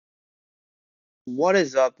What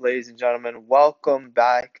is up, ladies and gentlemen? Welcome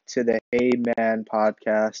back to the Hey Man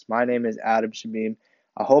podcast. My name is Adam Shamim.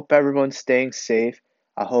 I hope everyone's staying safe.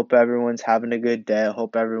 I hope everyone's having a good day. I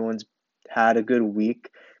hope everyone's had a good week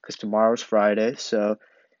because tomorrow's Friday. So,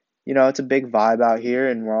 it's a big vibe out here,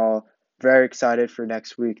 and we're all very excited for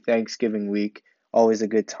next week, Thanksgiving week. Always a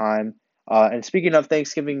good time. And speaking of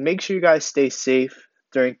Thanksgiving, make sure you guys stay safe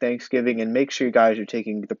during Thanksgiving and make sure you guys are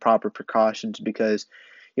taking the proper precautions because,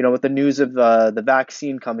 with the news of the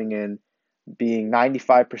vaccine coming in being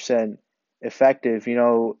 95% effective,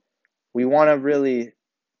 we want to really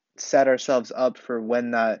set ourselves up for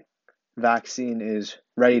when that vaccine is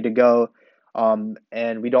ready to go. And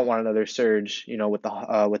we don't want another surge,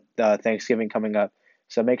 with Thanksgiving coming up.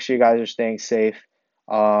 So make sure you guys are staying safe.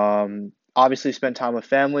 Obviously, spend time with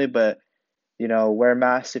family, but wear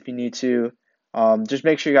masks if you need to. Just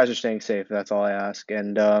make sure you guys are staying safe. That's all I ask.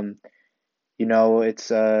 And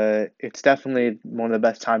it's definitely one of the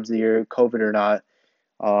best times of the year, COVID or not.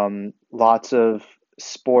 Lots of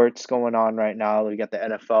sports going on right now. We got the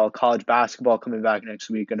NFL, college basketball coming back next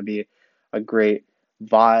week. Going to be a great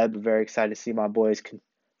vibe. Very excited to see my boys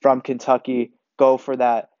from Kentucky go for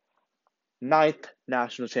that ninth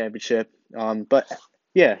national championship. But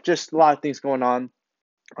yeah, just a lot of things going on.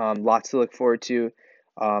 Lots to look forward to.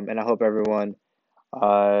 And I hope everyone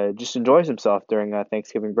just enjoys himself during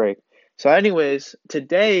Thanksgiving break. So, anyways,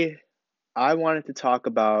 today I wanted to talk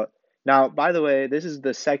about. Now, by the way, this is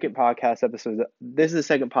the second podcast episode. This is the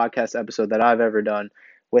second podcast episode that I've ever done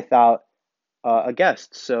without a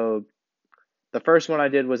guest. So the first one I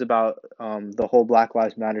did was about the whole Black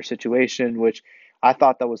Lives Matter situation, which I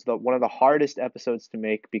thought that was the one of the hardest episodes to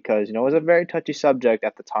make because it was a very touchy subject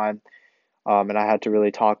at the time, and I had to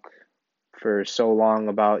really talk for so long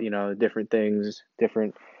about different things,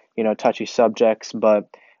 different touchy subjects, but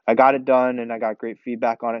I got it done and I got great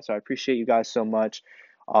feedback on it, so I appreciate you guys so much.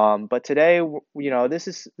 But today, this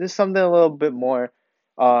is something a little bit more.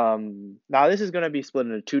 Now this is going to be split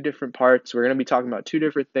into two different parts. We're going to be talking about two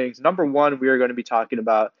different things. Number one, we are going to be talking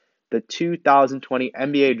about the 2020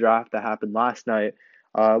 NBA draft that happened last night.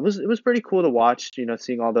 It was pretty cool to watch.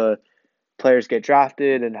 Seeing all the players get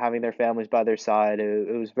drafted and having their families by their side.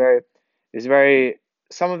 It was very,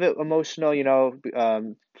 some of it emotional,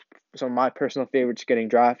 some of my personal favorites getting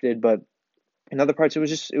drafted, but in other parts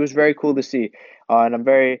it was very cool to see. And I'm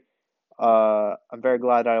very glad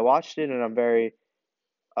that I watched it, and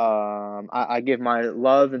I give my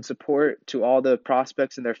love and support to all the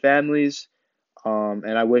prospects and their families.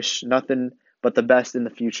 And I wish nothing but the best in the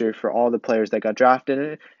future for all the players that got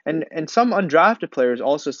drafted, and some undrafted players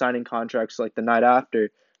also signing contracts like the night after.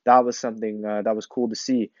 That was something that was cool to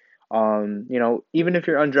see. Even if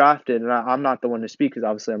you're undrafted, and I'm not the one to speak because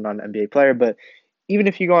obviously I'm not an NBA player, but even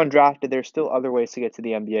if you go undrafted, there's still other ways to get to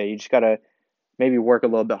the NBA. You just gotta maybe work a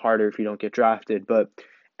little bit harder if you don't get drafted. But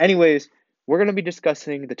anyways, we're gonna be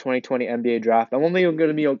discussing the 2020 NBA draft. I'm only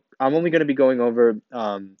gonna be going over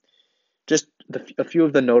just a few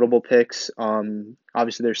of the notable picks.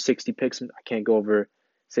 Obviously, there's 60 picks. I can't go over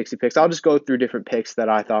 60 picks. I'll just go through different picks that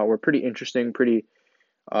I thought were pretty interesting, pretty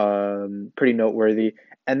noteworthy.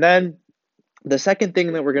 And then the second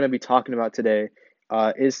thing that we're going to be talking about today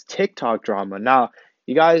is TikTok drama. Now,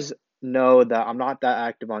 you guys know that I'm not that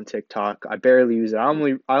active on TikTok. I barely use it. I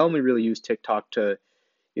only really use TikTok to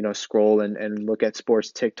scroll and look at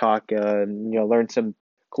sports TikTok, and learn some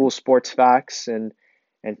cool sports facts and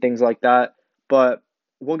things like that. But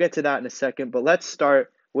we'll get to that in a second. But let's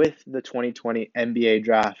start with the 2020 NBA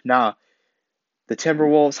draft. Now, the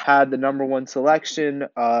Timberwolves had the number one selection,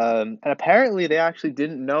 and apparently they actually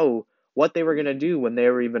didn't know what they were going to do when they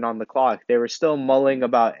were even on the clock. They were still mulling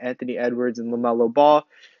about Anthony Edwards and LaMelo Ball,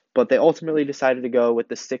 but they ultimately decided to go with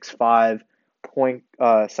the 6'5"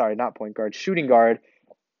 not point guard, shooting guard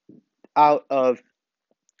out of,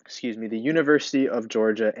 the University of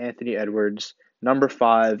Georgia, Anthony Edwards, number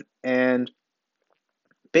 5. And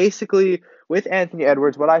basically, with Anthony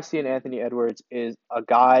Edwards, what I see in Anthony Edwards is a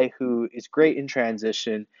guy who is great in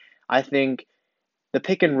transition. I think the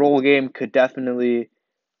pick and roll game could definitely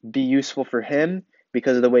be useful for him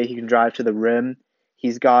because of the way he can drive to the rim.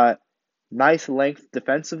 He's got nice length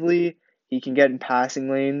defensively. He can get in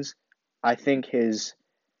passing lanes. I think his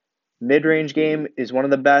mid-range game is one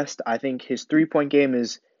of the best. I think his three-point game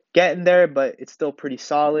is getting there, but it's still pretty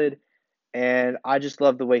solid. And I just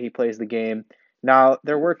love the way he plays the game. Now,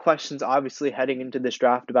 there were questions obviously heading into this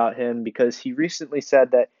draft about him because he recently said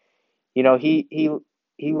that, he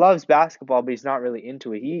loves basketball, but he's not really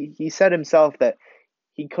into it. He said himself that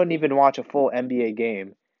he couldn't even watch a full NBA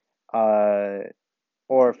game, uh,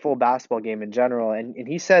 or a full basketball game in general. And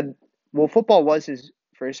he said, well,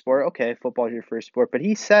 first sport. Okay, football is your first sport. But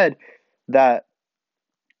he said that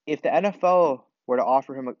if the NFL were to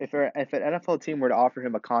offer him, if an NFL team were to offer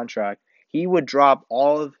him a contract, he would drop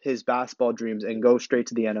all of his basketball dreams and go straight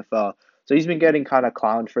to the NFL. So he's been getting kind of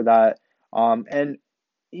clowned for that. And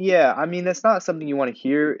yeah, I mean, that's not something you want to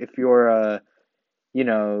hear if you're a, you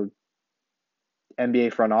know,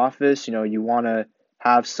 NBA front office. You want to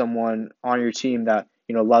have someone on your team that,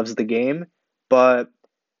 loves the game. But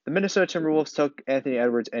the Minnesota Timberwolves took Anthony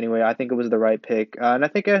Edwards anyway. I think it was the right pick. And I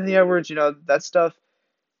think Anthony Edwards, that stuff,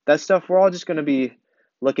 we're all just going to be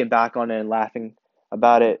looking back on it and laughing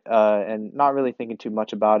about it and not really thinking too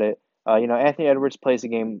much about it. Anthony Edwards plays the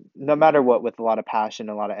game no matter what with a lot of passion,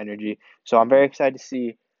 a lot of energy. So I'm very excited to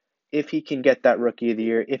see if he can get that Rookie of the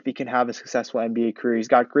Year, if he can have a successful NBA career. He's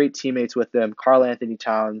got great teammates with him, Karl Anthony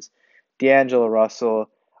Towns, D'Angelo Russell.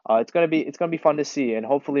 It's gonna be fun to see, and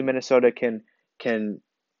hopefully Minnesota can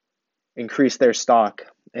increase their stock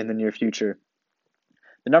in the near future.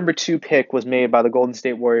 The number 2 pick was made by the Golden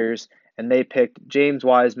State Warriors, and they picked James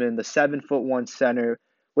Wiseman, the 7'1" center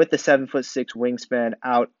with the 7'6" wingspan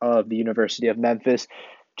out of the University of Memphis.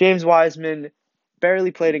 James Wiseman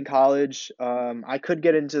barely played in college. I could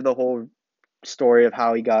get into the whole story of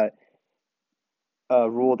how he got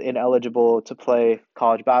ruled ineligible to play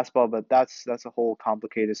college basketball, but that's a whole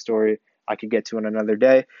complicated story I could get to in another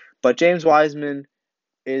day. But James Wiseman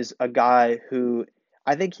is a guy who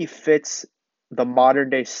I think he fits the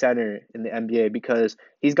modern day center in the NBA because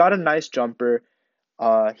he's got a nice jumper.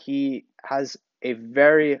 He has a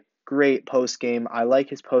very great post game. I like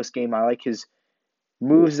his post game. I like his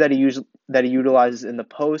moves that he utilizes in the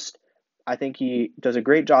post. I think he does a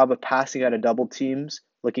great job of passing out of double teams,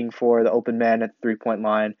 looking for the open man at the 3-point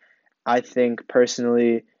line. I think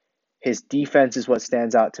personally, his defense is what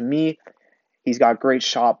stands out to me. He's got great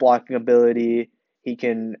shot blocking ability. He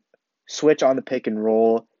can switch on the pick and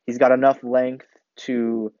roll. He's got enough length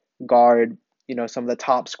to guard, some of the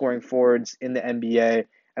top scoring forwards in the NBA.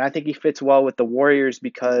 And I think he fits well with the Warriors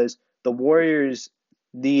because the Warriors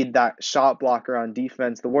need that shot blocker on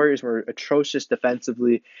defense. The Warriors were atrocious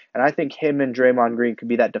defensively, and I think him and Draymond Green could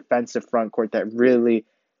be that defensive front court that really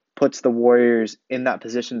puts the Warriors in that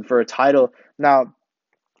position for a title. Now,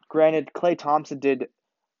 granted, Klay Thompson did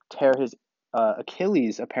tear his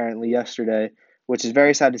Achilles apparently yesterday, which is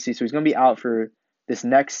very sad to see. So he's going to be out for this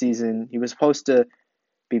next season. He was supposed to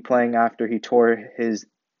be playing after he tore his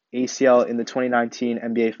ACL in the 2019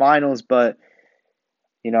 NBA Finals, but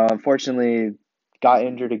unfortunately got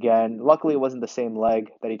injured again. Luckily, it wasn't the same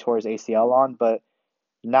leg that he tore his ACL on, but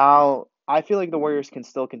now I feel like the Warriors can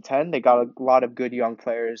still contend. They got a lot of good young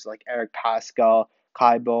players like Eric Pascal,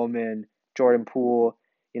 Kai Bowman, Jordan Poole.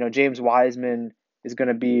 James Wiseman is going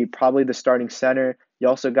to be probably the starting center. You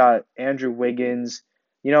also got Andrew Wiggins.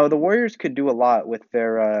 The Warriors could do a lot with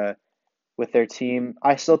their team.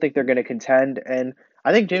 I still think they're going to contend, and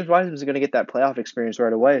I think James Wiseman is going to get that playoff experience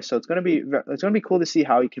right away. So it's going to be cool to see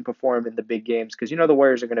how he can perform in the big games because the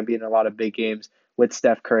Warriors are going to be in a lot of big games with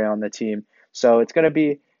Steph Curry on the team. So it's going to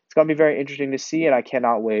be very interesting to see, and I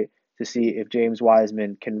cannot wait to see if James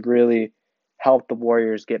Wiseman can really help the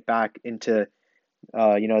Warriors get back into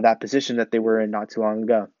that position that they were in not too long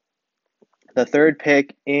ago. The 3rd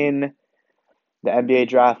pick in the NBA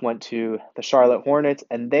draft went to the Charlotte Hornets,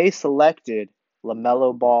 and they selected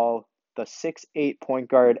LaMelo Ball, the 6'8" point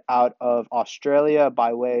guard out of Australia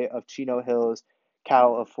by way of Chino Hills,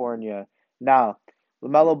 California. Now,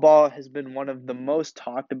 LaMelo Ball has been one of the most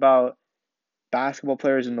talked about basketball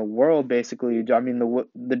players in the world, basically. I mean,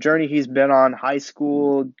 the journey he's been on, high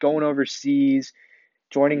school, going overseas,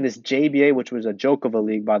 joining this JBA, which was a joke of a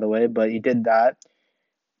league, by the way, but he did that.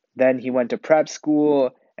 Then he went to prep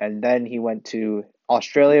school, and then he went to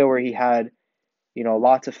Australia where he had,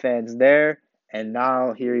 lots of fans there. And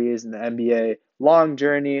now here he is in the NBA. Long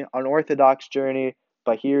journey, unorthodox journey,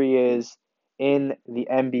 but here he is in the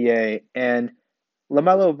NBA. And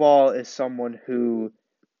LaMelo Ball is someone who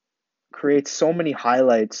creates so many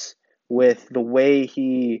highlights with the way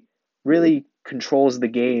he really controls the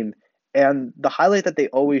game. And the highlight that they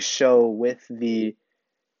always show with the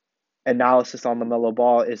analysis on LaMelo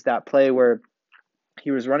Ball is that play where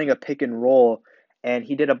he was running a pick and roll and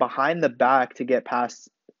he did a behind the back to get past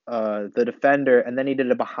the defender, and then he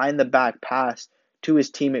did a behind the back pass to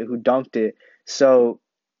his teammate who dunked it. So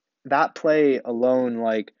that play alone,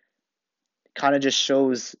 like, kind of just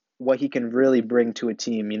shows what he can really bring to a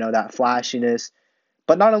team, that flashiness.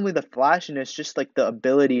 But not only the flashiness, just like the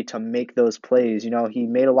ability to make those plays. He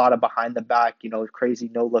made a lot of behind the back,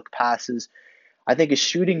 crazy no look passes. I think his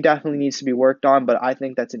shooting definitely needs to be worked on, but I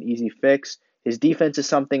think that's an easy fix. His defense is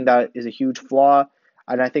something that is a huge flaw.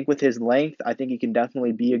 And I think with his length, I think he can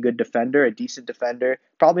definitely be a good defender, a decent defender.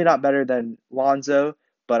 Probably not better than Lonzo,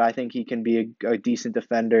 but I think he can be a decent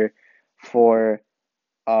defender for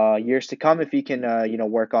years to come if he can,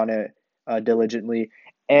 work on it diligently.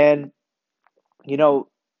 And, you know,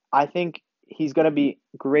 I think he's going to be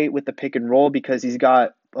great with the pick and roll because he's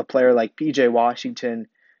got a player like PJ Washington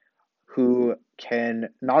who can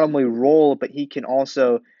not only roll, but he can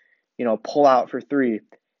also, pull out for three.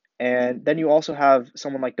 And then you also have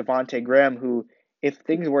someone like Devonte Graham, who, if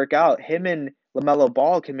things work out, him and LaMelo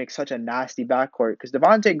Ball can make such a nasty backcourt. Because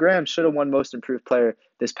Devonte Graham should have won Most Improved Player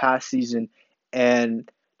this past season, and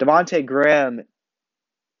Devonte Graham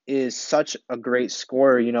is such a great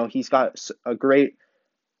scorer. He's got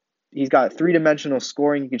three-dimensional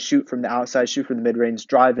scoring. He can shoot from the outside, shoot from the mid-range,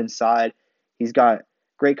 drive inside. He's got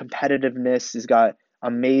great competitiveness. He's got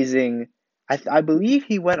amazing. I believe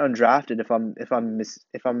he went undrafted.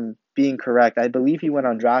 If I'm being correct, I believe he went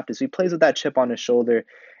undrafted. So he plays with that chip on his shoulder.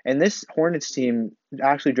 And this Hornets team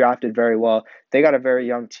actually drafted very well. They got a very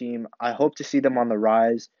young team. I hope to see them on the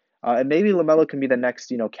rise. And maybe LaMelo can be the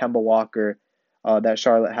next, Kemba Walker, that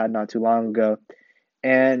Charlotte had not too long ago.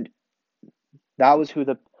 And that was who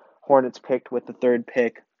the Hornets picked with the third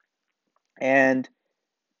pick. And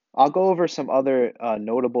I'll go over some other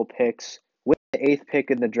notable picks. With the eighth pick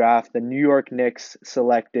in the draft, the New York Knicks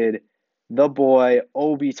selected the boy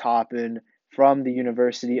Obi Toppin from the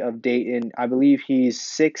University of Dayton. I believe he's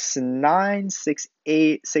 6'9",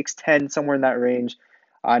 6'8", 6'10", somewhere in that range.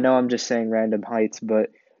 I know I'm just saying random heights, but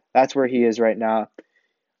that's where he is right now.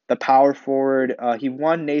 The power forward, he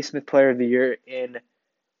won Naismith Player of the Year in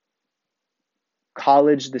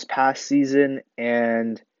college this past season,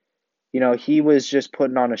 and he was just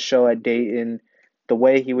putting on a show at Dayton. The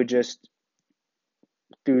way he would just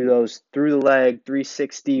do those through the leg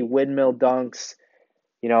 360 windmill dunks,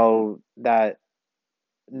 that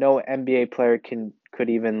no NBA player could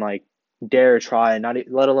even like dare try, not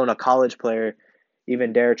let alone a college player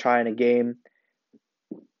even dare try in a game.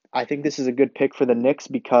 I think this is a good pick for the Knicks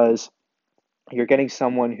because you're getting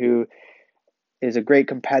someone who is a great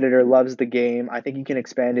competitor, loves the game. I think he can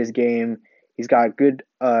expand his game. He's got good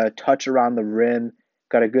touch around the rim,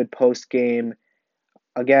 got a good post game.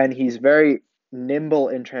 Again, he's very nimble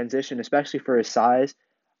in transition, especially for his size.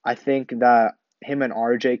 I think that him and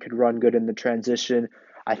RJ could run good in the transition.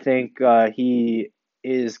 I think he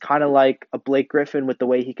is kind of like a Blake Griffin with the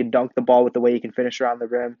way he can dunk the ball, with the way he can finish around the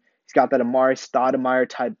rim. He's got that Amari Stoudemire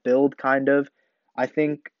type build, kind of. I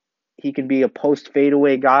think he can be a post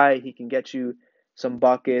fadeaway guy. He can get you some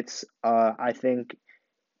buckets. I think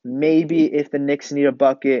maybe if the Knicks need a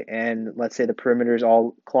bucket and let's say the perimeter is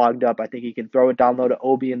all clogged up, I think he can throw it down low to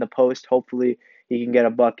Obi in the post. Hopefully, he can get a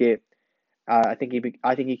bucket. I think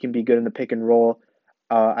he can be good in the pick and roll.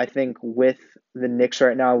 I think with the Knicks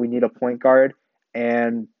right now, we need a point guard,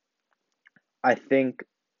 and I think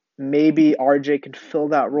maybe RJ can fill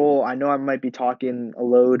that role. I know I might be talking a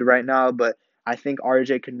load right now, but I think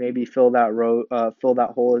RJ can maybe fill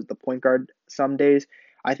that hole as the point guard some days.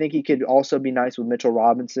 I think he could also be nice with Mitchell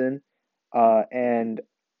Robinson, and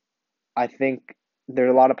I think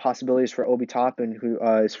there's a lot of possibilities for Obi Toppin, who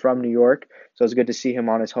is from New York. So it's good to see him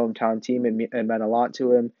on his hometown team. It meant a lot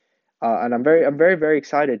to him, and I'm very, very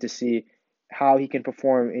excited to see how he can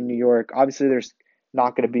perform in New York. Obviously, there's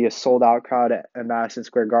not going to be a sold out crowd at Madison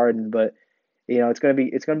Square Garden, but it's gonna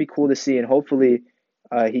be cool to see, and hopefully,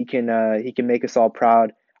 he can make us all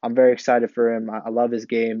proud. I'm very excited for him. I love his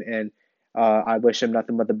game, and I wish him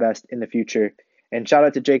nothing but the best in the future. And shout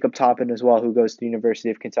out to Jacob Toppin as well, who goes to the University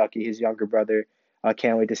of Kentucky, his younger brother. I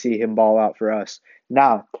can't wait to see him ball out for us.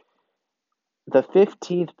 Now, the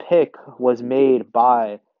 15th pick was made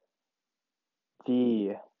by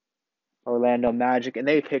the Orlando Magic, and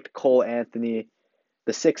they picked Cole Anthony,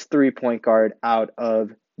 the 6'3" point guard out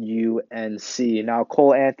of UNC. Now,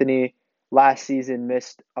 Cole Anthony last season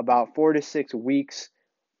missed about 4 to 6 weeks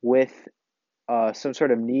with some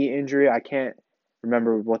sort of knee injury. I can't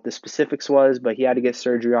remember what the specifics was, but he had to get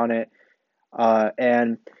surgery on it.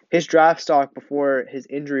 And his draft stock before his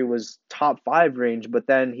injury was top 5 range, but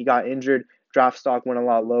then he got injured. Draft stock went a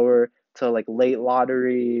lot lower to like late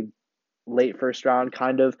lottery, late first round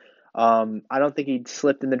kind of. I don't think he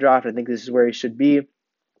slipped in the draft. I think this is where he should be.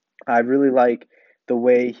 I really like the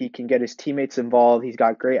way he can get his teammates involved. He's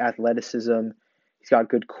got great athleticism. He's got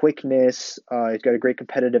good quickness. He's got a great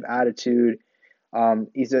competitive attitude.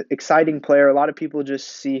 He's an exciting player. A lot of people just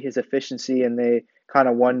see his efficiency and they kind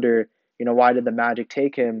of wonder, why did the Magic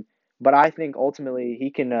take him? But I think ultimately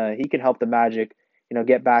he can help the Magic,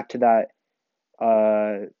 get back uh,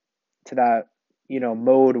 to that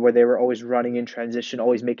mode where they were always running in transition,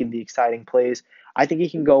 always making the exciting plays. I think he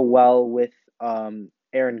can go well with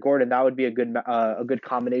Aaron Gordon. That would be a good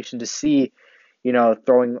combination to see,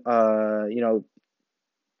 throwing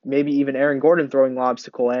maybe even Aaron Gordon throwing lobs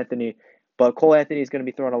to Cole Anthony. But Cole Anthony is going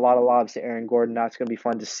to be throwing a lot of lobs to Aaron Gordon. That's going to be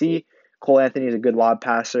fun to see. Cole Anthony is a good lob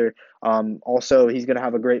passer. Also, he's going to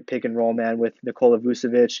have a great pick and roll man with Nikola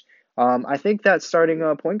Vucevic. I think that starting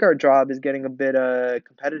a point guard job is getting a bit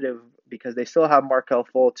competitive because they still have Markel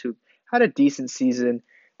Fultz, who had a decent season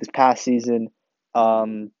this past season,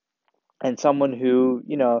 um, and someone who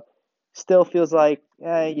still feels like,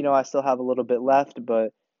 I still have a little bit left,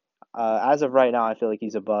 but as of right now, I feel like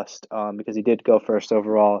he's a bust because he did go first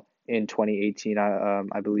overall in 2018.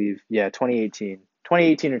 I believe, yeah,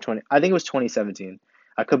 2018 or 20. I think it was 2017.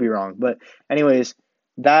 I could be wrong, but anyways,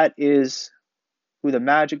 that is who the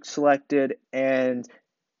Magic selected, and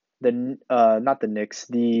the not the Knicks,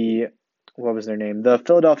 the what was their name? The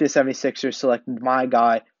Philadelphia 76ers selected my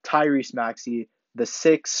guy Tyrese Maxey, the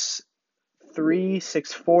 6'3",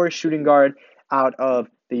 6'4" shooting guard out of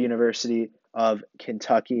the University of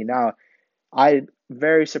Kentucky. Now, I'm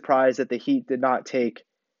very surprised that the Heat did not take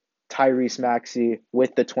Tyrese Maxey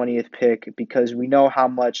with the 20th pick because we know how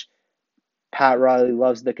much Pat Riley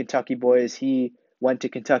loves the Kentucky boys. He went to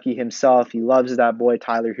Kentucky himself. He loves that boy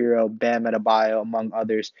Tyler Hero, Bam Adebayo, among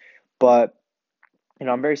others. But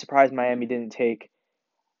I'm very surprised Miami didn't take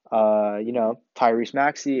Tyrese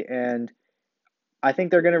Maxey, and I think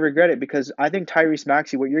they're going to regret it because I think Tyrese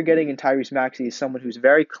Maxey, what you're getting in Tyrese Maxey is someone who's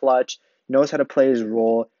very clutch, knows how to play his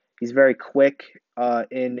role. He's very quick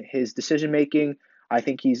in his decision making. I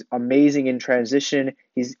think he's amazing in transition.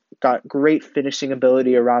 He's got great finishing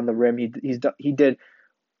ability around the rim. He did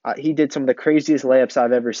some of the craziest layups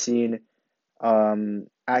I've ever seen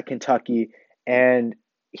at Kentucky, and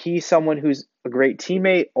he's someone who's a great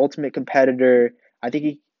teammate, ultimate competitor. I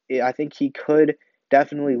think he could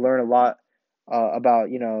definitely learn a lot about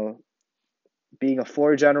being a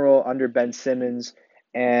floor general under Ben Simmons,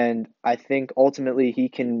 and I think ultimately he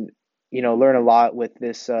can learn a lot with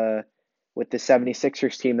the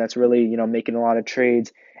 76ers team that's really making a lot of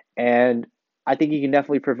trades, and I think he can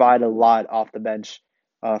definitely provide a lot off the bench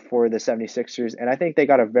for the 76ers, and I think they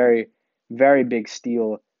got a very very big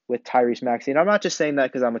steal with Tyrese Maxey. And I'm not just saying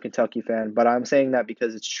that because I'm a Kentucky fan, but I'm saying that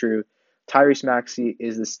because it's true. Tyrese Maxey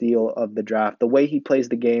is the steal of the draft. The way he plays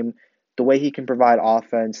the game, the way he can provide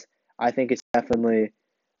offense, I think it's definitely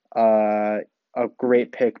uh, a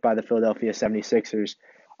great pick by the Philadelphia 76ers.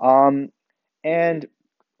 Um, and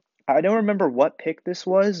I don't remember what pick this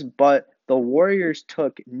was, but the Warriors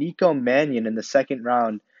took Nico Mannion in the second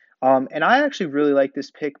round. And I actually really like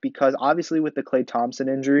this pick because obviously with the Klay Thompson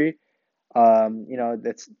injury,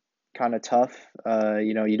 that's kind of tough.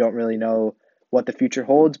 You don't really know what the future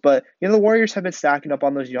holds, but the Warriors have been stacking up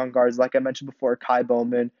on those young guards, like I mentioned before, Kai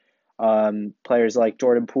Bowman, players like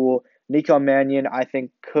Jordan Poole, Nico Mannion. I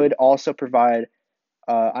think could also provide.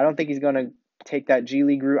 I don't think he's going to take that G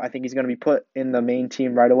League route. I think he's going to be put in the main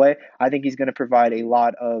team right away. I think he's going to provide a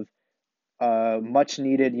lot of much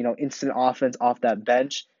needed, instant offense off that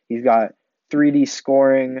bench. He's got 3D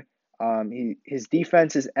scoring. His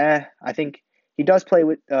defense is eh. I think he does play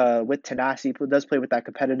with tenacity. He does play with that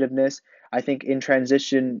competitiveness. I think in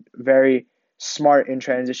transition, very smart in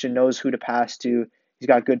transition. Knows who to pass to. He's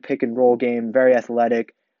got good pick and roll game. Very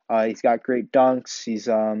athletic. He's got great dunks. He's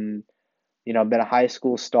been a high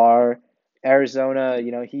school star. Arizona,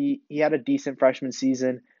 he had a decent freshman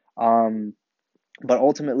season. But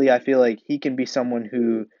ultimately, I feel like he can be someone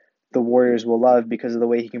who the Warriors will love because of the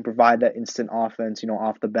way he can provide that instant offense,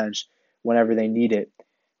 off the bench whenever they need it.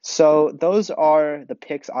 So those are the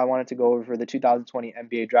picks I wanted to go over for the 2020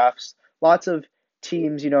 NBA drafts. Lots of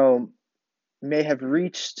teams, may have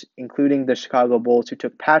reached, including the Chicago Bulls, who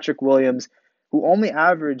took Patrick Williams, who only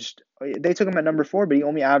averaged, they took him at number 4, but he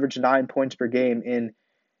only averaged 9 points per game in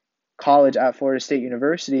college at Florida State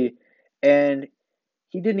University. And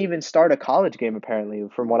he didn't even start a college game apparently,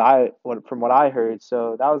 from what I heard.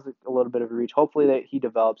 So that was a little bit of a reach. Hopefully that he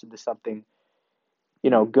develops into something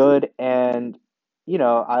good. And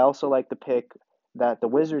I also like the pick that the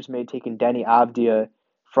Wizards made, taking Denny Avdia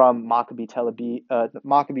from Maccabi Tel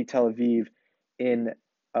Aviv in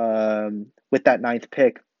with that ninth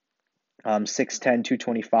pick. 6'10",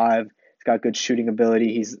 225. He's got good shooting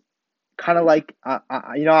ability. He's kind of like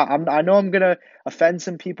I know I'm gonna offend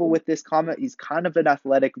some people with this comment. He's kind of an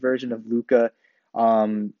athletic version of Luka.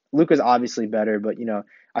 Luka's obviously better, but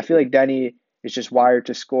I feel like Denny is just wired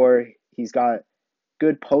to score. He's got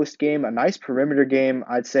good post game, a nice perimeter game.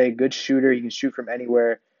 I'd say good shooter. He can shoot from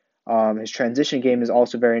anywhere. His transition game is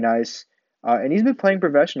also very nice, and he's been playing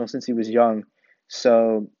professional since he was young.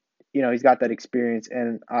 So he's got that experience,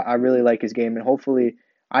 and I really like his game, and hopefully,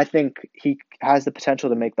 I think he has the potential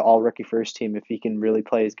to make the All Rookie first team if he can really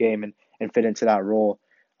play his game and fit into that role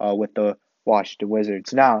with the Washington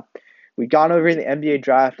Wizards. Now, we've gone over the NBA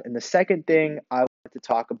draft, and the second thing I wanted to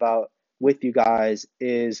talk about with you guys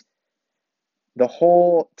is the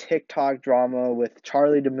whole TikTok drama with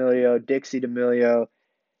Charli Damelio, Dixie D'Amelio.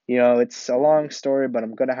 It's a long story, but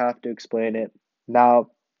I'm gonna have to explain it.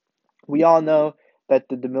 Now, we all know that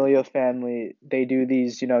the Damelio family, they do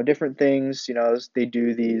these, different things, they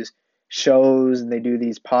do these shows and they do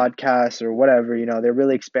these podcasts or whatever, they're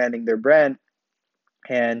really expanding their brand.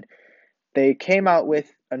 And they came out with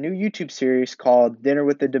a new YouTube series called Dinner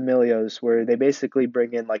with the Damelios, where they basically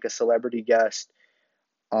bring in like a celebrity guest,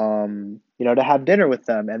 to have dinner with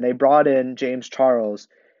them. And they brought in James Charles.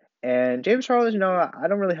 And James Charles, I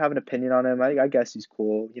don't really have an opinion on him. I guess he's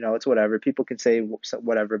cool. It's whatever. People can say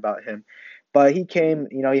whatever about him. But he came,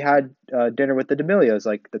 he had dinner with the D'Amelios,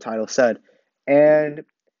 like the title said. And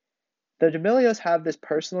the D'Amelios have this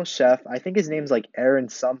personal chef. I think his name's like Aaron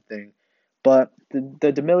something. But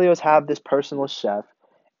the D'Amelios have this personal chef.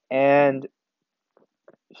 And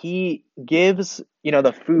he gives,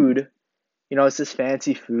 the food, it's this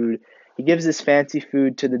fancy food. He gives this fancy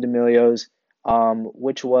food to the D'Amelios,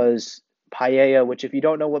 which was paella, which if you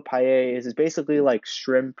don't know what paella is basically like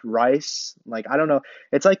shrimp rice. Like I don't know,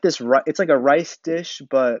 it's like it's like a rice dish,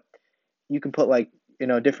 but you can put like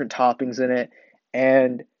different toppings in it,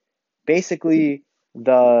 and basically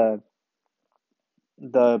the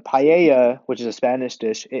the paella, which is a Spanish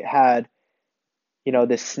dish, it had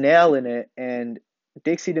this snail in it, and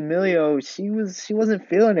Dixie D'Amelio, she wasn't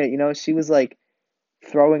feeling it. She was like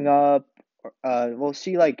throwing up. Well,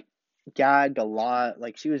 she like gagged a lot.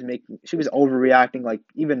 Like she was overreacting. Like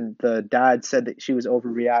even the dad said that she was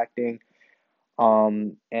overreacting.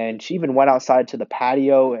 And she even went outside to the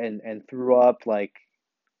patio and threw up. Like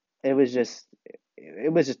it was just,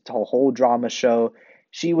 it was just a whole drama show.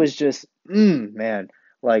 She was just, man,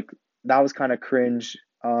 like that was kind of cringe.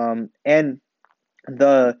 And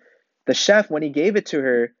the the chef, when he gave it to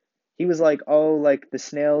her, he was like, "Oh, like the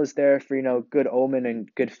snail is there for good omen and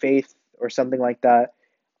good faith or something like that."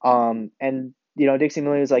 And Dixie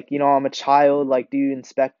Millie was like, "I'm a child. Like, do you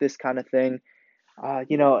inspect this kind of thing?"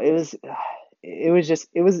 It was,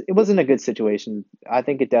 it wasn't a good situation. I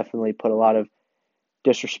think it definitely put a lot of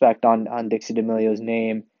disrespect on Dixie D'Amelio's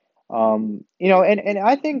name. And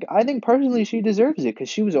I think personally she deserves it because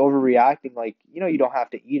she was overreacting. Like, you don't have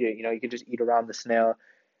to eat it. You can just eat around the snail.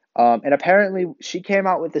 And apparently she came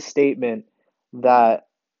out with a statement that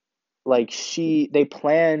like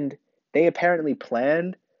they apparently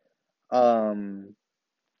planned, um,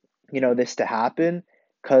 this to happen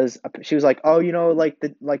because she was like, oh,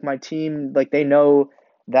 like my team, like they know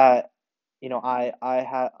that,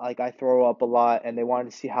 I throw up a lot and they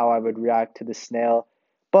wanted to see how I would react to the snail.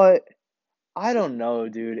 But I don't know,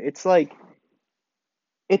 dude. It's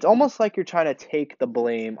almost like you're trying to take the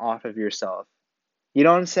blame off of yourself. You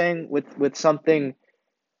know what I'm saying? With something,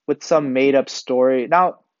 with some made up story.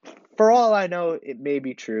 Now, for all I know, it may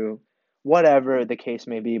be true, whatever the case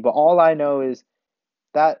may be. But all I know is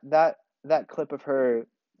that clip of her,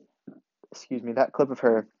 excuse me, that clip of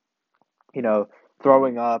her, you know,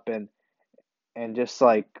 throwing up and just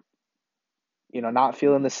like not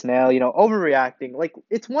feeling the snail, overreacting. Like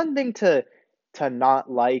it's one thing to not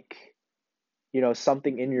like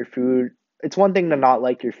something in your food. It's one thing to not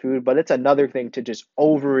like your food, but it's another thing to just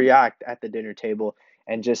overreact at the dinner table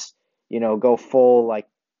and just go full like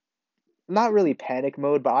not really panic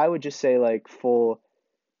mode, but I would just say like full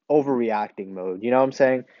overreacting mode. You know what I'm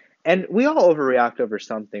saying? And we all overreact over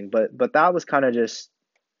something, but that was kind of just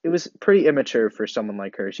it was pretty immature for someone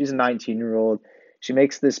like her. She's a 19-year-old. She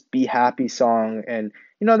makes this "Be Happy" song, and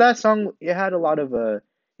that song it had a lot of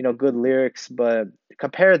good lyrics, but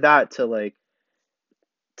compare that to like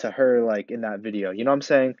to her like in that video. You know what I'm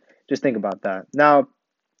saying? Just think about that. Now,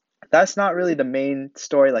 that's not really the main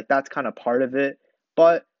story. Like that's kind of part of it,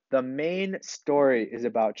 but the main story is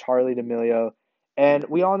about Charli D'Amelio, and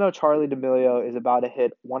we all know Charli D'Amelio is about to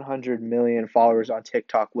hit 100 million followers on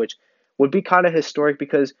TikTok, which would be kind of historic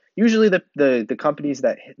because usually the companies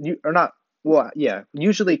that you are not well, yeah,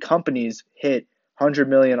 usually companies hit 100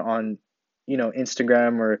 million on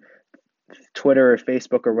Instagram or Twitter or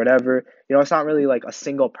Facebook or whatever. It's not really like a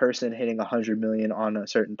single person hitting 100 million on a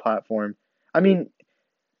certain platform. I mean,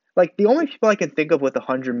 like the only people I can think of with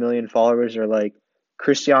 100 million followers are like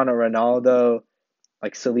Cristiano Ronaldo,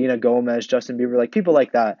 like Selena Gomez, Justin Bieber, like people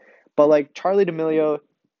like that. But like Charli D'Amelio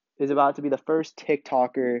is about to be the first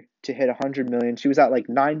TikToker to hit 100 million. She was at like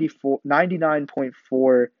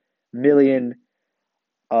 99.4 million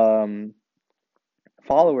um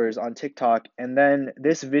followers on TikTok. And then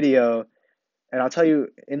this video, and I'll tell you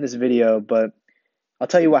in this video, but I'll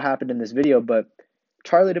tell you what happened in this video, but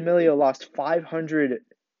Charli Damelio lost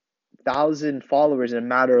 500,000 followers in a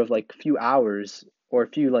matter of like a few hours or a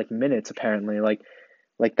few like minutes apparently. Like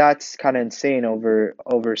that's kind of insane over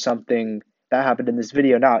something that happened in this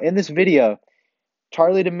video. Now, in this video,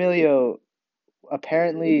 Charli D'Amelio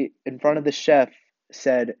apparently in front of the chef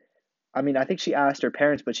said, I mean, I think she asked her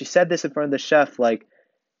parents, but she said this in front of the chef like,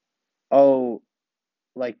 "Oh,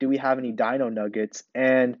 like do we have any dino nuggets?"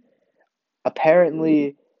 And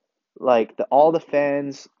apparently like all the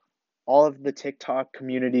fans, all of the TikTok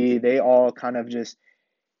community, they all kind of just,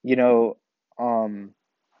 you know, um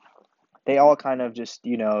they all kind of just,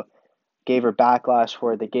 gave her backlash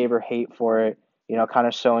for it. They gave her hate for it, kind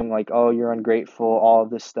of showing like, oh, you're ungrateful, all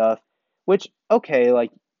of this stuff. Which, okay,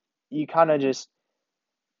 like you kind of just,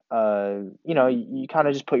 you kind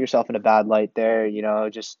of just put yourself in a bad light there,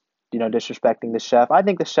 just, disrespecting the chef. I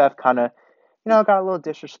think the chef kind of, got a little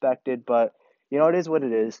disrespected, but, it is what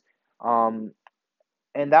it is. Um,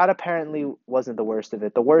 and that apparently wasn't the worst of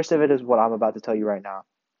it. The worst of it is what I'm about to tell you right now.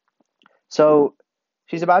 So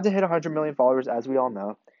she's about to hit 100 million followers, as we all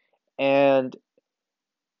know. And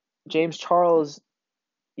James Charles,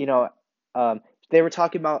 you know, um, they were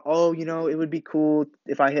talking about, oh, it would be cool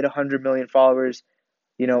if I hit 100 million followers,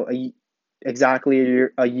 you know, a, exactly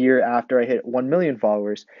a year after I hit 1 million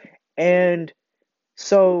followers. And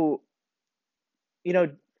so, you know,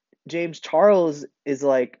 James Charles is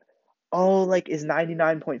like, oh, like, is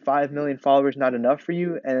 99.5 million followers not enough for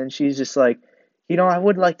you? And then she's just like, I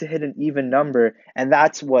would like to hit an even number. And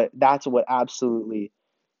that's what absolutely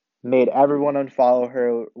made everyone unfollow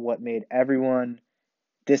her, what made everyone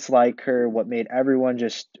dislike her, what made everyone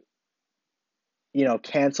just,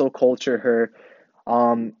 cancel culture her.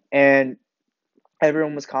 And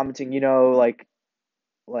everyone was commenting,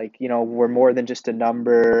 we're more than just a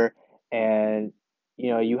number, and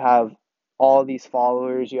you have all these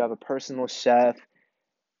followers, you have a personal chef,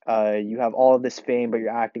 you have all of this fame, but you're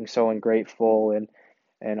acting so ungrateful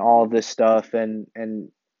and all of this stuff, and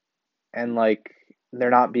like they're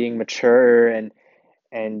not being mature and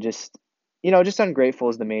just just ungrateful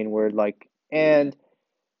is the main word. Like, and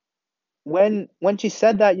when she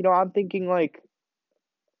said that, I'm thinking like,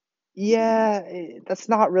 yeah, that's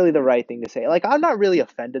not really the right thing to say. Like, I'm not really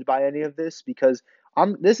offended by any of this because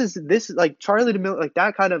this is like Charlie D'Amelio, like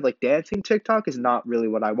that kind of like dancing TikTok is not really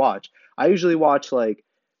what I watch. I usually watch like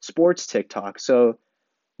sports TikTok. So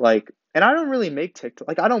like, and I don't really make TikTok.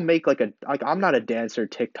 Like, I don't make like I'm not a dancer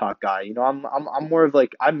TikTok guy. I'm more of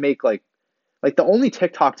like I make like the only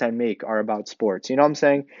TikToks I make are about sports. You know what I'm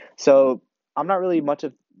saying? So I'm not really much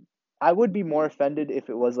of. I would be more offended if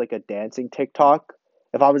it was like a dancing TikTok,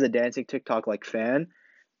 if I was a dancing TikTok like fan,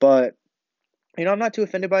 but I'm not too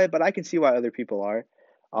offended by it, but I can see why other people are.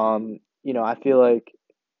 I feel like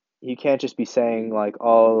you can't just be saying like,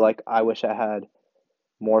 oh, like I wish I had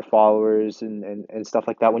more followers and stuff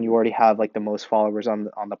like that when you already have like the most followers on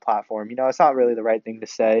the platform. It's not really the right thing to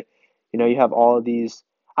say. You have all of these.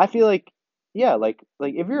 I feel like, yeah, like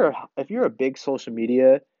if you're a big social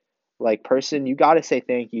media like person, you got to say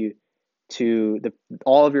thank you to the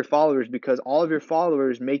all of your followers because all of your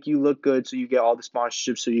followers make you look good, so you get all the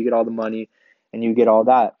sponsorships, so you get all the money, and you get all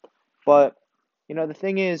that. But the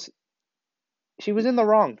thing is, she was in the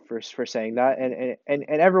wrong for saying that, and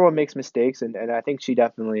everyone makes mistakes, and I think she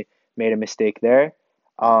definitely made a mistake there.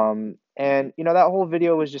 And that whole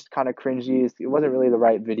video was just kind of cringy. It wasn't really the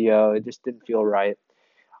right video. It just didn't feel right.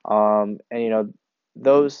 And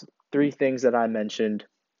those three things that I mentioned.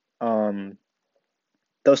 Um,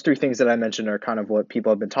 those three things that I mentioned are kind of what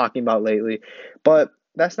people have been talking about lately, but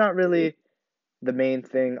that's not really the main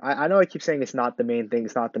thing. I know I keep saying it's not the main thing,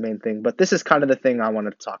 it's not the main thing, but this is kind of the thing I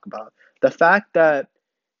wanted to talk about. The fact that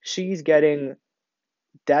she's getting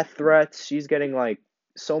death threats, she's getting like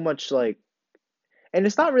so much like, and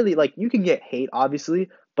it's not really like you can get hate obviously,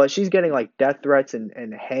 but she's getting like death threats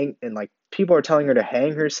and hang and like people are telling her to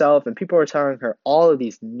hang herself and people are telling her all of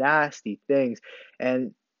these nasty things,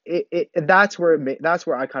 and that's where that's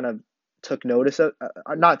where I kind of took notice of,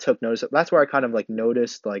 not took notice of, that's where I kind of like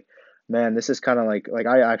noticed like, man, this is kind of like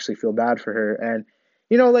I actually feel bad for her. And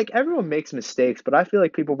like everyone makes mistakes, but I feel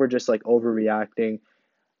like people were just like overreacting,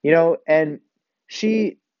 and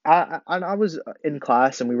she, I was in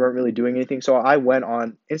class and we weren't really doing anything, so I went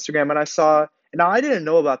on Instagram and I saw. And now I didn't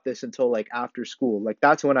know about this until like after school. Like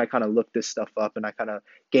that's when I kind of looked this stuff up and I kind of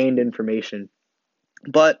gained information.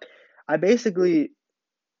 But I basically,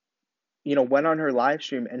 went on her live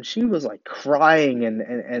stream and she was like crying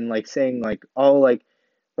and like saying like, oh, like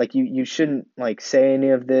like you shouldn't like say any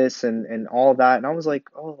of this and all that. And I was like,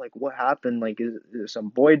 oh, like what happened? Like is it some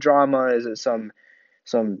boy drama? Is it some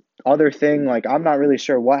other thing? Like I'm not really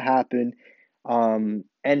sure what happened.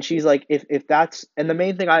 And she's like, if that's, and the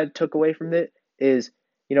main thing I took away from it is,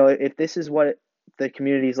 if this is what the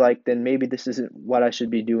community's like, then maybe this isn't what I should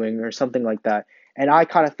be doing or something like that. And I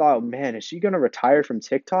kind of thought, man, is she gonna retire from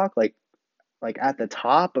TikTok? Like at the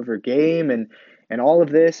top of her game and all of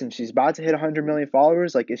this, and she's about to hit 100 million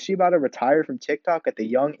followers. Like, is she about to retire from TikTok at the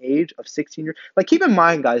young age of 16 years? Like, keep in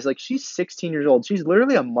mind, guys, like she's 16 years old. She's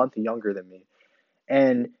literally a month younger than me,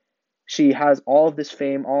 and she has all of this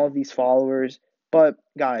fame, all of these followers. But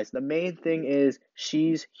guys, the main thing is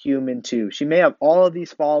she's human too. She may have all of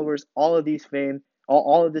these followers, all of these fame,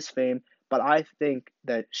 all of this fame, but I think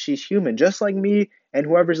that she's human, just like me and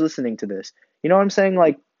whoever's listening to this. You know what I'm saying?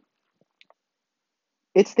 Like,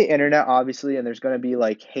 it's the internet, obviously, and there's going to be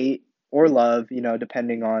like hate or love,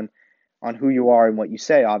 depending on who you are and what you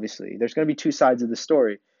say. Obviously, there's going to be two sides of the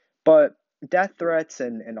story, but death threats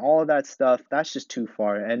and all of that stuff, that's just too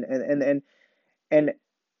far. And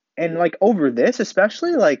and like over this,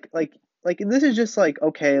 especially like this is just like,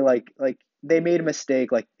 okay, like they made a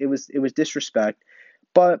mistake, like it was disrespect.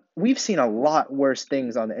 But we've seen a lot worse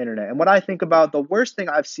things on the internet. And what I think about, the worst thing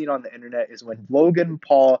I've seen on the internet is when Logan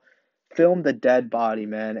Paul filmed the dead body,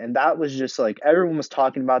 man. And that was just like, everyone was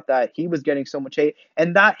talking about that. He was getting so much hate,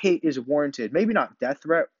 and that hate is warranted. Maybe not death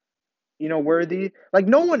threat, worthy. Like,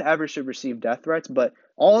 no one ever should receive death threats, but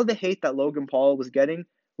all of the hate that Logan Paul was getting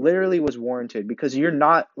literally was warranted, because you're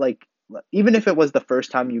not like, even if it was the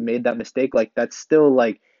first time you made that mistake, like that's still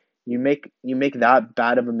like, you make that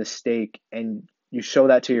bad of a mistake and you show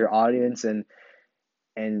that to your audience, and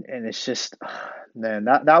it's just, man,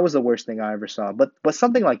 that was the worst thing I ever saw. But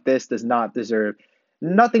something like this does not deserve,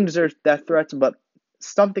 nothing deserves death threats, but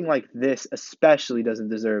something like this especially doesn't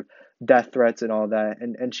deserve death threats and all that.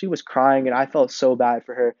 And she was crying, and I felt so bad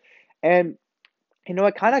for her. And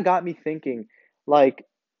it kind of got me thinking, like,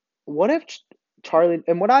 what if Charlie,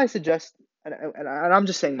 and what I suggest, and I'm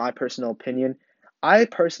just saying my personal opinion, I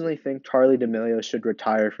personally think Charlie D'Amelio should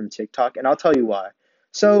retire from TikTok, and I'll tell you why.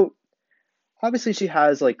 So obviously she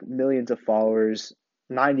has like millions of followers,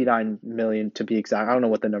 99 million to be exact. I don't know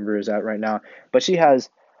what the number is at right now, but she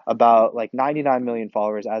has about like 99 million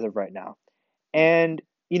followers as of right now. And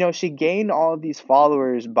she gained all of these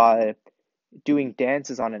followers by doing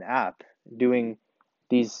dances on an app, doing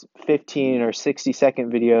these 15 or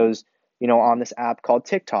 60-second videos, on this app called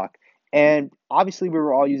TikTok. And obviously, we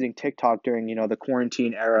were all using TikTok during, the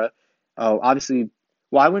quarantine era. Oh, obviously,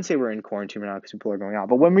 well, I wouldn't say we're in quarantine right now because people are going out,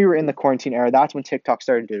 but when we were in the quarantine era, that's when TikTok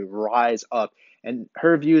started to rise up, and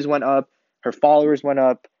her views went up, her followers went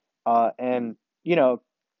up, and you know,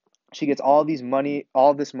 she gets all this money,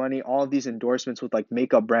 all of these endorsements with like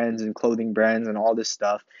makeup brands and clothing brands and all this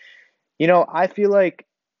stuff. I feel like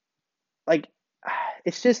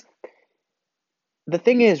it's just, the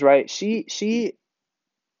thing is, right? She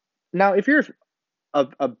now, if you're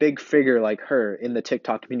a big figure like her in the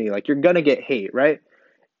TikTok community, like you're gonna get hate, right?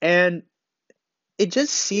 And it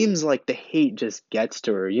just seems like the hate just gets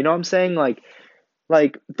to her. You know what I'm saying? Like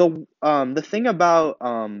the thing about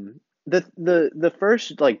the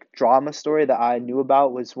first like drama story that I knew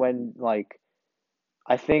about was when, like,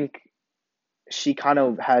 I think she kind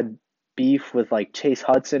of had beef with like Chase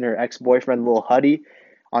Hudson, her ex-boyfriend Lil Huddy,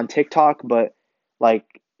 on TikTok. But like,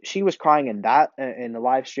 she was crying in that in the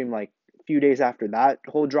live stream like a few days after that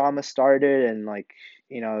whole drama started, and like,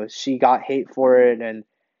 she got hate for it, and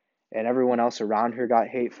everyone else around her got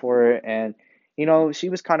hate for it. And she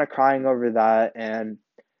was kind of crying over that. And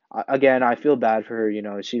again, I feel bad for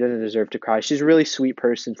her. She doesn't deserve to cry. She's a really sweet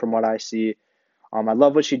person from what I see. I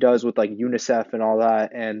love what she does with like UNICEF and all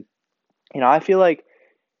that. And I feel like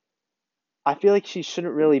she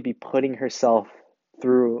shouldn't really be putting herself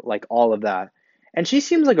through like all of that. And she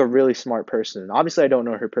seems like a really smart person. Obviously, I don't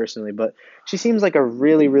know her personally, but she seems like a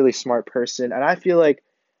really, really smart person. And I feel like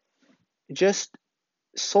just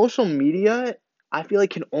social media, I feel like,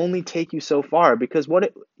 can only take you so far, because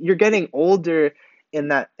you're getting older, in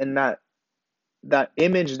that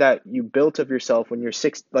image that you built of yourself when you're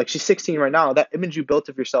six, like she's 16 right now, that image you built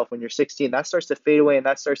of yourself when you're 16, that starts to fade away, and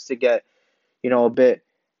that starts to get, a bit,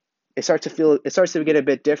 it starts to get a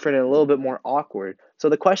bit different and a little bit more awkward. So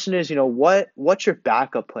the question is, what's your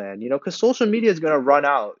backup plan? Because social media is going to run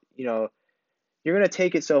out. You're going to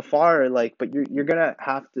take it so far, like, but you're going to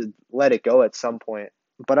have to let it go at some point.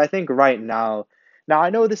 But I think right now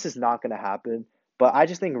I know this is not going to happen, but I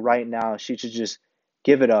just think right now she should just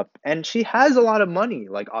give it up. And she has a lot of money,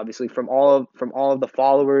 like obviously from all of the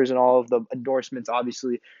followers and all of the endorsements,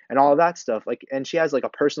 obviously, and all of that stuff. Like, and she has like a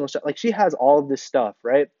personal stuff. Like, she has all of this stuff,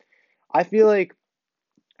 right? I feel like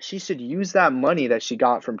she should use that money that she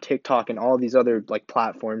got from TikTok and all these other like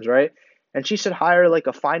platforms, right? And she should hire like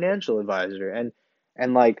a financial advisor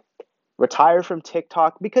and like retire from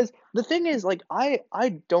TikTok, because the thing is like I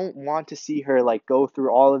don't want to see her like go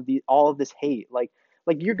through all of this hate. Like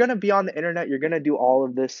you're going to be on the internet, you're going to do all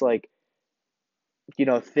of this like,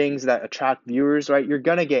 things that attract viewers, right? You're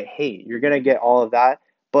gonna get hate. You're gonna get all of that.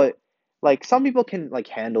 But like some people can like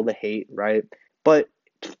handle the hate, right? But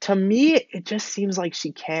to me, it just seems like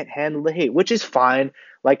she can't handle the hate, which is fine.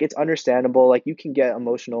 Like it's understandable. Like you can get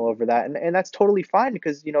emotional over that, and that's totally fine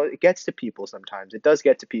because it gets to people sometimes. It does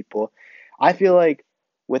get to people. I feel like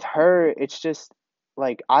with her, it's just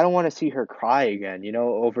like I don't want to see her cry again,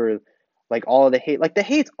 over like all of the hate. Like the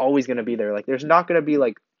hate's always gonna be there. Like there's not gonna be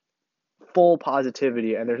like full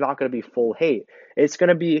positivity and there's not going to be full hate. It's going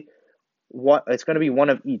to be one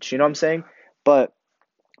of each, you know what I'm saying? But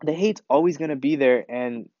the hate's always going to be there,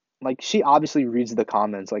 and like she obviously reads the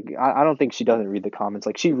comments. Like I don't think she doesn't read the comments.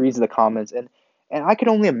 Like she reads the comments, and I can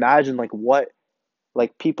only imagine like what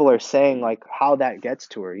like people are saying, like how that gets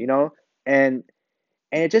to her, and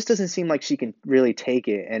and it just doesn't seem like she can really take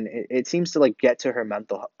it, and it seems to like get to her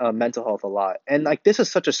mental health a lot. And like this is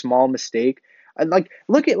such a small mistake, and like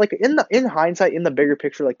look at like in hindsight, in the bigger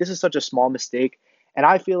picture, like this is such a small mistake. And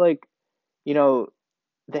I feel like you know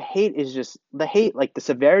the hate, like the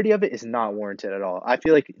severity of it is not warranted at all. I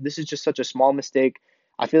feel like this is just such a small mistake.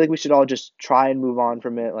 I feel like we should all just try and move on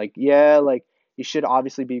from it. Like, yeah, like you should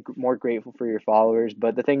obviously be more grateful for your followers,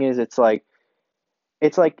 but the thing is, it's like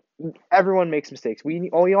everyone makes mistakes. We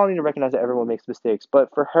all need to recognize that everyone makes mistakes.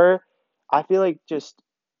 But for her, I feel like just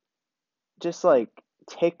like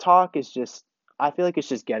TikTok is just I feel like it's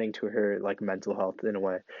just getting to her like mental health in a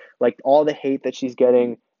way. Like all the hate that she's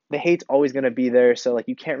getting, the hate's always gonna be there, so like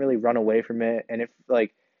you can't really run away from it. And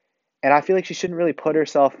I feel like she shouldn't really put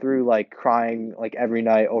herself through like crying like every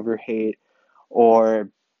night over hate, or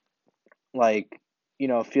like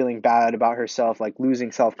feeling bad about herself, like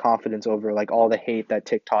losing self-confidence over like all the hate that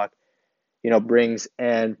TikTok brings.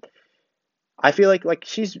 And I feel like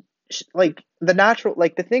like the natural,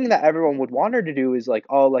 like the thing that everyone would want her to do is like,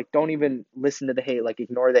 oh, like don't even listen to the hate, like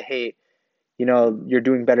ignore the hate. You're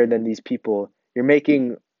doing better than these people. You're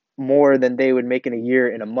making more than they would make in a year,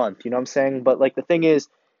 in a month. You know what I'm saying? But like the thing is,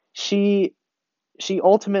 she she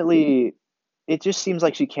ultimately, it just seems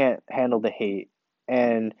like she can't handle the hate,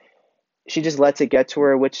 and she just lets it get to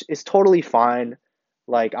her, which is totally fine.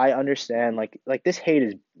 Like I understand, like this hate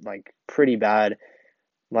is like pretty bad,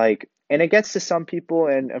 like, and it gets to some people,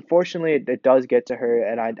 and unfortunately it does get to her,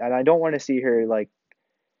 and I don't want to see her like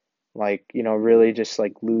really just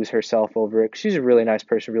like lose herself over it, 'cause she's a really nice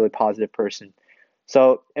person, really positive person.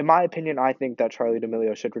 So in my opinion, I think that Charli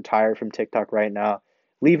D'Amelio should retire from TikTok right now,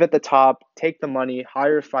 leave at the top, take the money,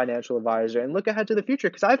 hire a financial advisor, and look ahead to the future,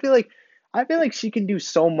 because I feel like she can do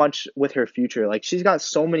so much with her future. Like she's got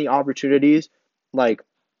so many opportunities. Like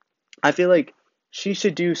I feel like she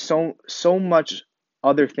should do so much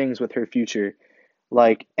other things with her future.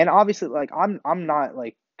 Like, and obviously, like I'm not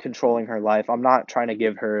like controlling her life. I'm not trying to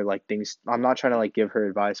give her like things. I'm not trying to like give her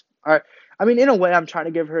advice. I mean, in a way, I'm trying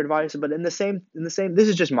to give her advice, but in the same, this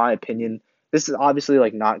is just my opinion. This is obviously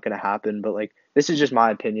like not gonna happen, but like this is just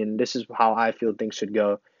my opinion. This is how I feel things should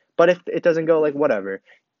go. But if it doesn't go, like whatever.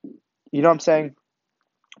 You know what I'm saying?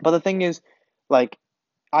 But the thing is, like,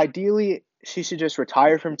 ideally, she should just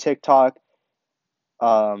retire from TikTok,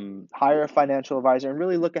 hire a financial advisor, and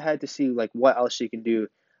really look ahead to see like what else she can do.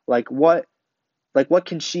 Like what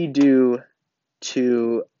can she do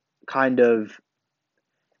to kind of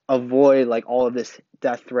avoid like all of this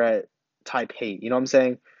death threat type hate. You know what I'm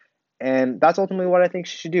saying? And that's ultimately what I think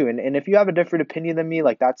she should do. And if you have a different opinion than me,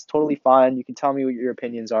 like that's totally fine. You can tell me what your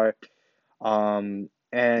opinions are.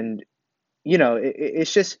 And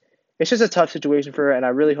it's just a tough situation for her, and I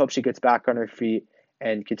really hope she gets back on her feet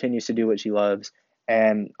and continues to do what she loves.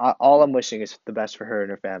 And all I'm wishing is the best for her and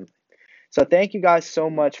her family. So thank you guys so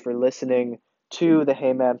much for listening to the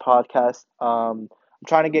Hey Man podcast. I'm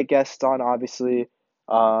trying to get guests on, obviously,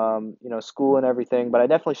 school and everything, but I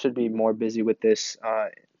definitely should be more busy with this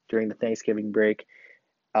during the Thanksgiving break.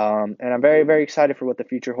 And I'm very, very excited for what the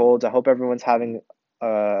future holds. I hope everyone's having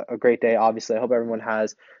a great day. Obviously, I hope everyone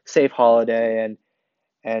has safe holiday,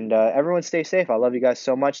 and everyone stay safe. I love you guys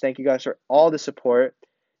so much. Thank you guys for all the support.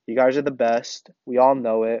 You guys are the best. We all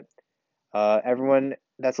know it. Everyone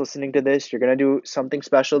that's listening to this, you're gonna do something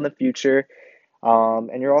special in the future.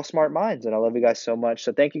 And you're all smart minds, and I love you guys so much.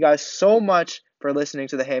 So thank you guys so much for listening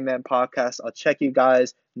to the Hey Man podcast. I'll check you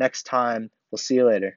guys next time. We'll see you later.